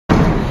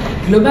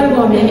Global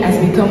warming has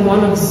become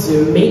one of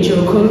the major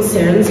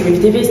concerns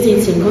with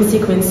devastating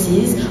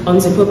consequences on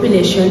the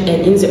population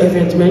and in the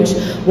environment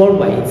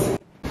worldwide.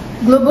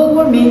 Global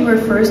warming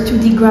refers to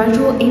the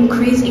gradual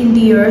increase in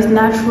the Earth's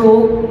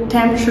natural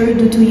temperature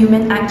due to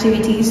human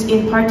activities,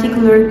 in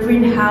particular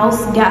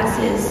greenhouse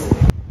gases.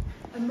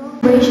 Among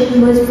regions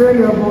most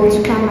vulnerable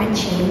to climate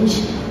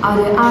change are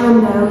the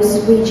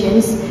outermost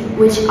regions,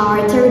 which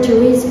are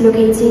territories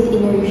located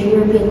in the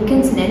European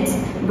continent,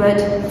 but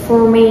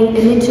forming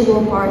an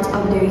integral part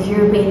of the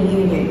European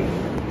Union.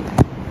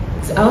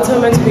 The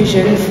outermost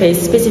regions face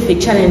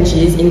specific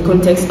challenges in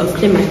context of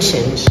climate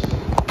change.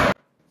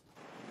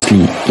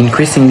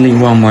 Increasingly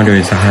warm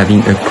waters are having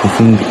a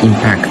profound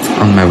impact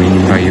on marine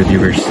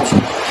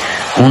biodiversity.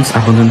 Once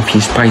abundant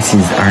fish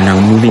species are now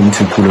moving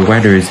to cooler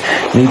waters,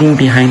 leaving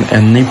behind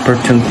an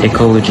important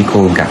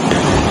ecological gap.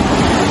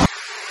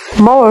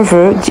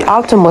 Moreover, the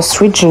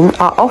outermost regions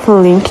are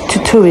often linked to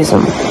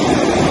tourism.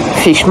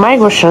 Fish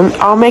migration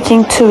are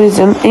making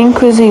tourism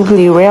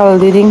increasingly rare,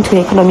 leading to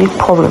economic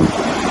problems.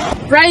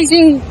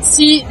 Rising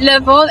sea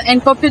level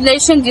and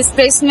population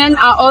displacement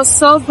are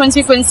also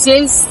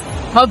consequences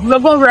of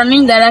global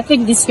warming that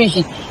affect this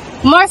region.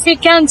 More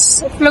frequent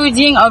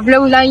flooding of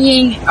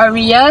low-lying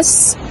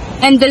areas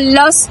and the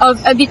loss of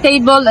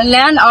habitable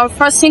land are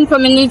forcing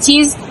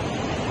communities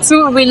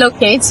to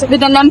relocate,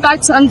 with an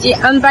impact on the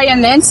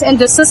environment and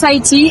the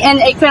society and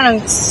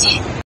economics.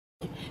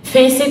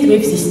 Faced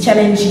with these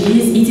challenges,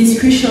 it is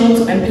crucial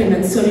to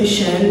implement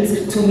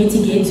solutions to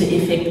mitigate the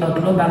effect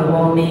of global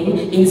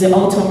warming in the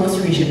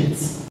outermost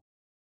regions.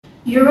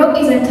 Europe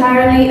is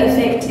entirely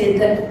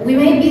affected. We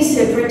may be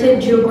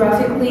separated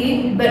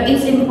geographically, but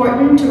it's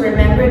important to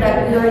remember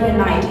that we are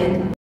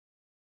united.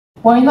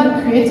 Why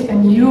not create a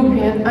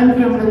European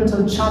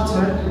environmental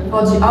charter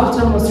for the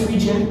outermost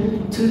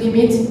region to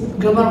limit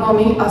global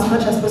warming as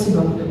much as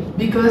possible?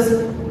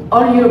 Because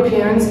all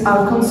Europeans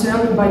are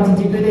concerned by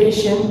the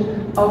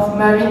degradation of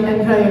marine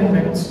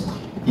environment.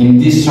 In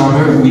this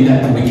charter, we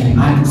can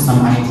add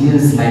some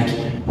ideas like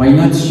why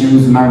not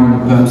use marine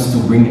pumps to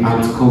bring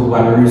out cold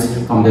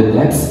waters from the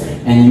depths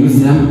and use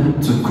them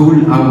to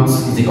cool out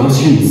the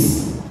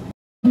oceans.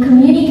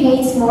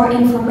 Communicates more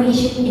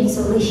information and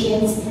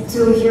solutions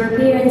to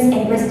Europeans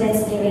and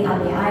residents living on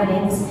the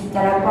islands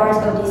that are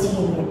part of this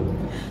union.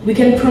 We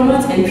can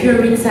promote and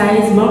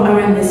prioritize more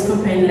awareness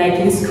campaigns like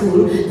in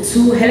school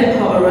to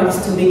help our Europe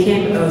to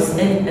become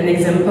an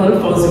example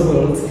for the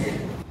world.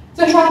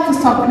 To try to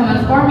stop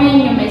climate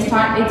warming, you may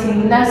start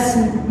eating less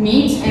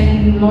meat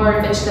and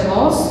more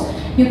vegetables.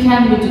 You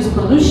can reduce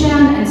pollution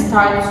and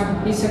start to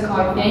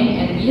recycle things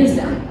and reuse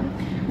them.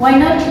 Why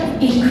not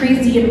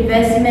increase the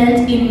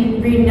investment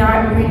in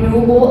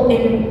renewable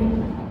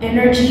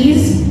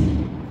energies,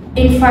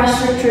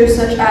 infrastructure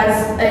such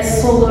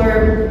as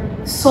solar,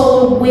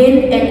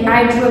 wind, and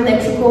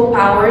hydroelectrical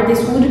power?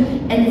 This would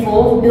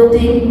involve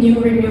building new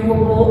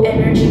renewable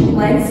energy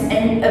plants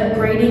and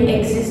upgrading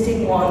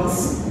existing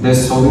ones. The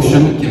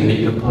solution can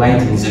be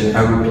applied in the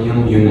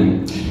European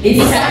Union.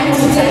 It's time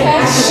to take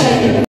action.